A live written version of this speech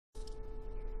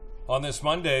On this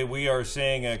Monday, we are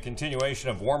seeing a continuation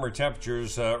of warmer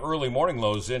temperatures, early morning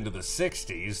lows into the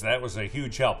 60s. That was a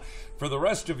huge help. For the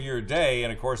rest of your day,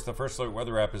 and of course, the First Alert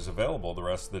Weather app is available the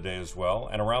rest of the day as well,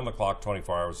 and around the clock,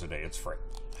 24 hours a day. It's free.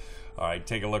 All right,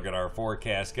 take a look at our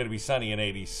forecast. Going to be sunny and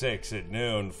 86 at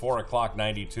noon, 4 o'clock,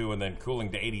 92, and then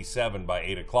cooling to 87 by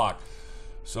 8 o'clock.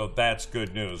 So that's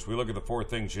good news. We look at the four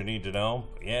things you need to know.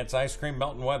 Yeah, it's ice cream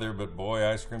melting weather, but boy,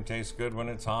 ice cream tastes good when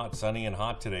it's hot. Sunny and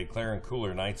hot today, clear and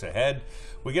cooler nights ahead.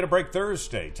 We get a break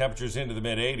Thursday, temperatures into the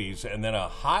mid-80s, and then a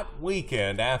hot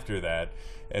weekend after that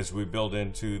as we build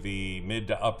into the mid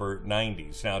to upper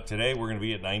 90s. Now today we're going to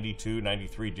be at 92,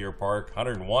 93 Deer Park,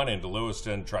 101 into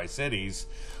Lewiston, Tri-Cities.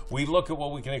 We look at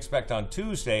what we can expect on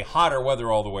Tuesday, hotter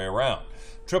weather all the way around.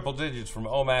 Triple digits from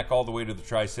Omak all the way to the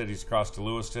Tri-Cities across to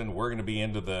Lewiston. We're going to be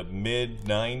into the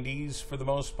mid-90s for the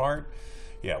most part.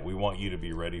 Yeah, we want you to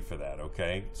be ready for that,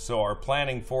 okay? So our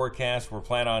planning forecast, we're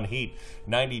planning on heat.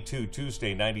 92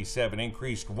 Tuesday, 97.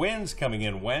 Increased winds coming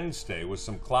in Wednesday with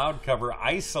some cloud cover,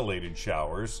 isolated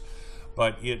showers.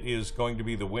 But it is going to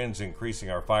be the winds increasing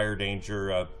our fire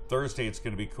danger. Thursday, it's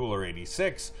going to be cooler,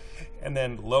 86. And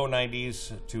then low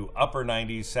 90s to upper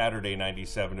 90s, Saturday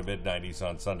 97 to mid 90s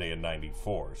on Sunday and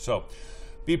 94. So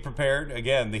be prepared.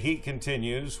 Again, the heat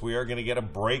continues. We are going to get a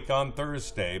break on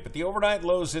Thursday, but the overnight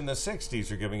lows in the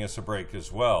 60s are giving us a break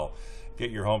as well. Get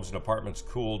your homes and apartments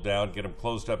cooled down, get them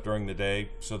closed up during the day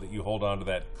so that you hold on to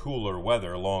that cooler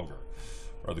weather longer,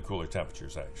 or the cooler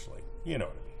temperatures actually. You know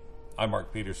what I mean. I'm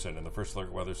Mark Peterson in the First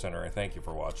Alert Weather Center. I thank you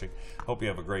for watching. Hope you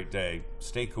have a great day.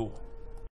 Stay cool.